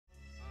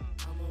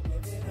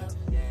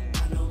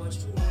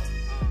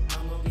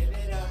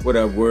What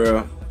up,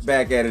 world?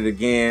 Back at it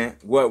again.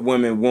 What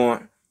Women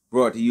Want,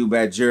 brought to you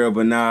by Gerald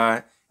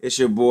Bernard. It's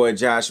your boy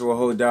Joshua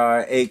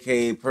Hodari,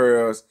 aka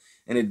Pearls.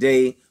 And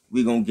today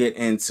we gonna get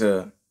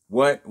into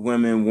what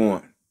women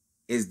want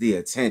is the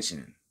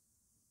attention.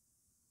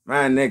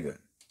 My nigga.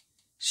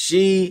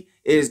 She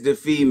is the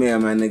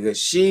female, my nigga.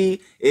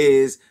 She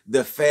is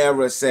the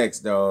fairer sex,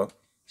 dog.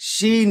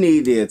 She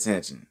need the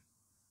attention.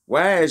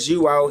 Why is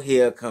you out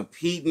here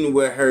competing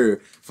with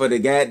her for the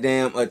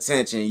goddamn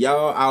attention?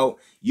 Y'all out,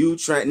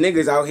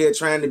 niggas out here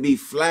trying to be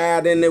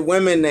flyer than the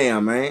women now,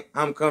 man.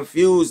 I'm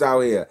confused out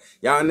here.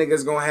 Y'all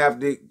niggas gonna have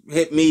to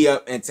hit me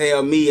up and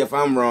tell me if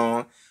I'm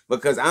wrong,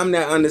 because I'm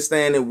not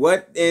understanding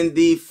what in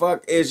the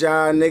fuck is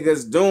y'all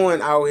niggas doing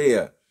out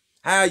here.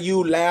 How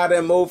you loud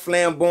and more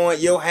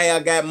flamboyant, your hair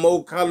got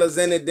more colors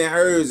in it than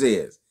hers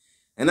is.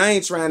 And I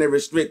ain't trying to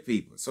restrict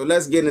people. So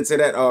let's get into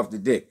that off the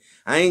dick.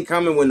 I ain't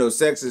coming with no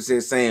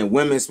sexist saying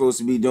women's supposed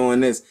to be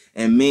doing this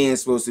and men's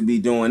supposed to be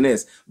doing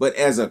this. But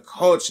as a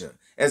culture,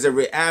 as a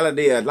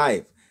reality of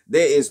life,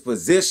 there is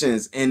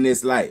positions in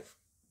this life.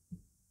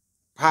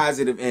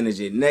 Positive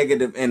energy,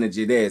 negative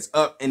energy. There's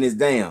up and it's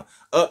down.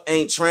 Up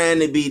ain't trying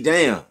to be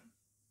down.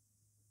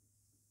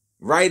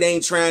 Right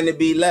ain't trying to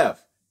be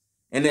left.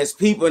 And as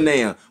people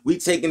now, we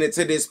taking it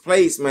to this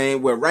place,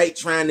 man, where right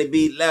trying to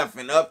be left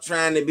and up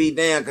trying to be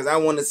down, because I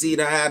want to see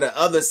how the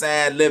other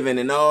side living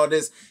and all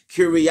this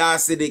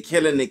curiosity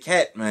killing the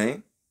cat,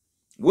 man.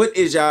 What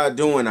is y'all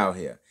doing out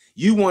here?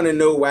 You want to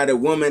know why the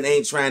woman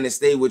ain't trying to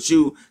stay with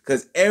you,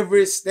 because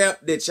every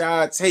step that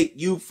y'all take,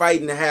 you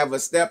fighting to have a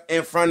step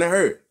in front of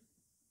her.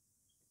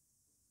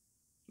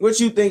 What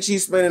you think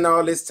she's spending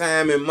all this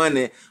time and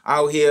money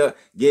out here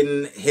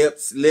getting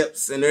hips,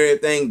 lips, and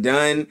everything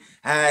done?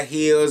 High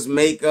heels,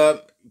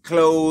 makeup,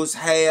 clothes,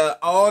 hair,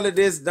 all of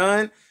this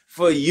done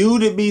for you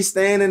to be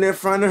standing in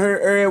front of her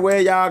everywhere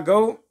y'all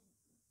go?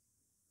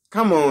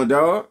 Come on,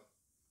 dog.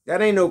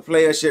 That ain't no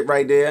player shit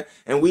right there.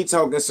 And we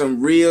talking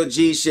some real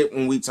G shit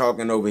when we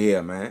talking over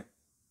here, man.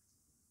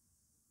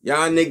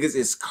 Y'all niggas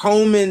is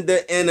combing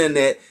the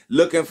internet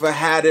looking for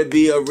how to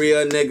be a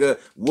real nigga,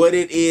 what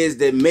it is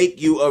that make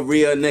you a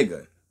real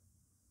nigga.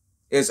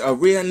 It's a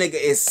real nigga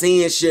is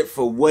seeing shit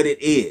for what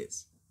it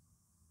is.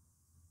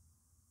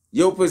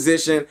 Your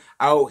position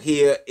out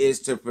here is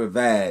to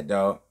provide,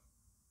 dog.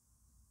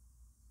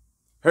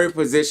 Her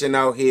position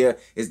out here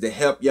is to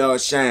help y'all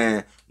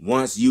shine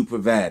once you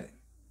provide it.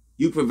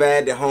 You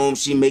provide the home,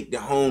 she make the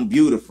home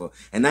beautiful.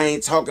 And I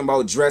ain't talking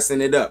about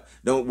dressing it up.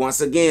 Don't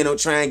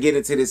try and get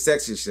into this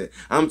sexy shit.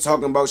 I'm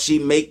talking about she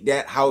make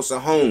that house a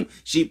home.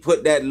 She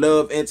put that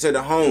love into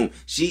the home.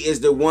 She is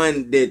the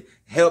one that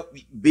help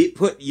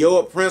put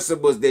your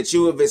principles that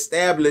you have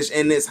established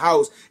in this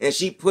house, and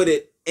she put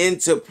it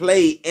into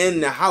play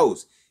in the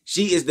house.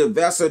 She is the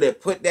vessel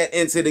that put that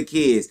into the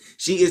kids.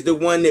 She is the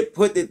one that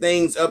put the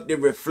things up to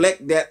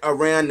reflect that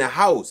around the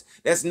house.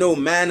 That's no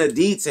minor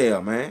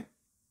detail, man.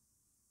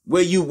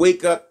 Where you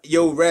wake up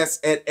your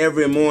rest at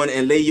every morning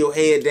and lay your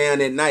head down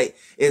at night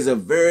is a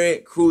very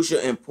crucial,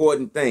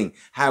 important thing.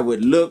 How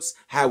it looks,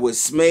 how it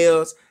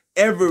smells,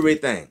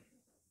 everything.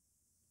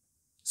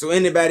 So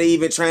anybody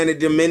even trying to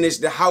diminish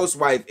the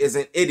housewife is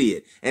an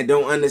idiot and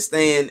don't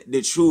understand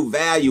the true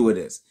value of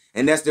this.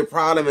 And that's the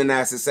problem in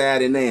our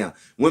society now.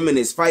 Women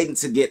is fighting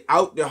to get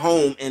out the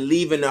home and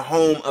leaving the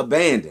home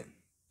abandoned.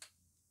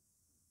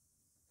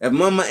 If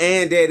mama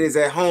and dad is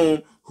at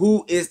home,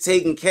 who is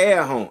taking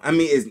care of home?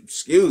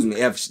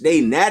 If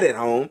they not at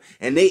home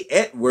and they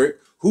at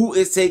work, who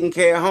is taking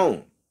care of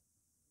home?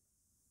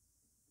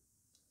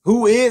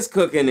 Who is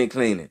cooking and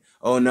cleaning?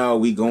 Oh no,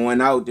 we going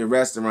out to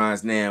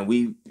restaurants now.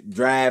 We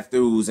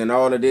drive-thrus and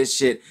all of this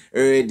shit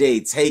every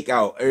day.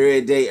 Takeout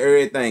every day,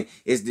 everything.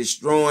 It's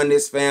destroying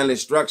this family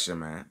structure,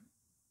 man.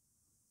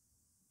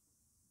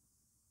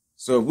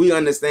 So if we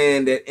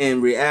understand that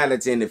in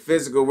reality, in the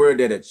physical world,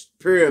 that a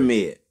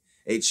pyramid,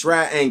 a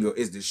triangle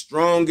is the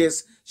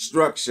strongest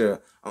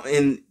structure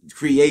in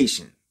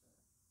creation.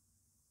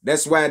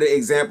 That's why the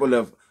example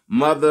of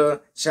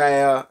mother,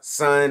 child,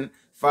 son,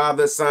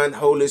 Father, Son,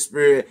 Holy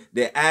Spirit,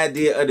 the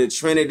idea of the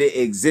Trinity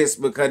exists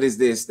because it's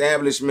the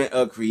establishment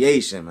of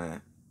creation,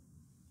 man.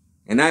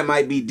 And that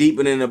might be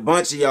deeper than a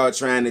bunch of y'all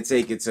trying to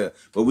take it to,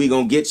 but we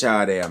gonna get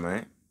y'all there,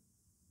 man.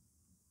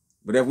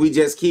 But if we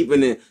just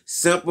keeping it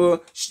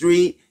simple,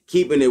 street,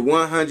 keeping it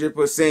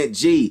 100%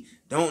 G,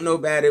 don't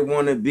nobody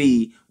want to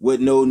be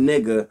with no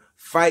nigga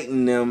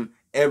fighting them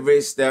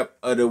every step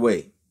of the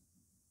way.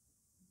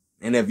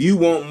 And if you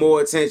want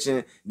more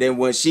attention than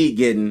what she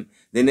getting,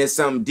 then there's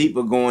something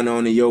deeper going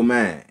on in your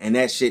mind. And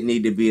that shit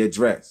need to be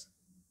addressed.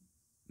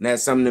 And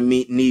that's something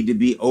that need to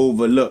be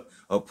overlooked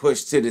or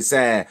pushed to the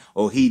side,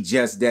 or he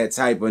just that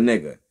type of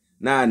nigga.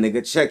 Nah,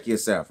 nigga, check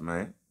yourself,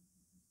 man.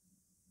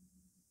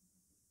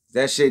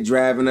 That shit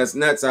driving us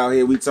nuts out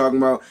here. We talking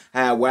about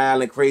how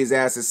wild and crazy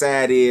our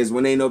society is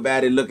when ain't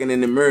nobody looking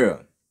in the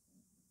mirror.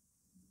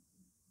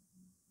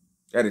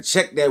 Gotta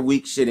check that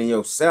weak shit in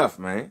yourself,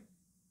 man.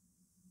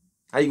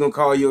 How you gonna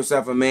call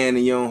yourself a man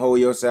and you don't hold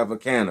yourself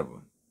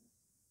accountable?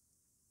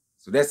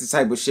 So that's the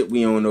type of shit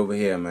we on over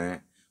here,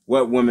 man.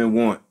 What women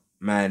want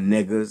my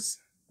niggas.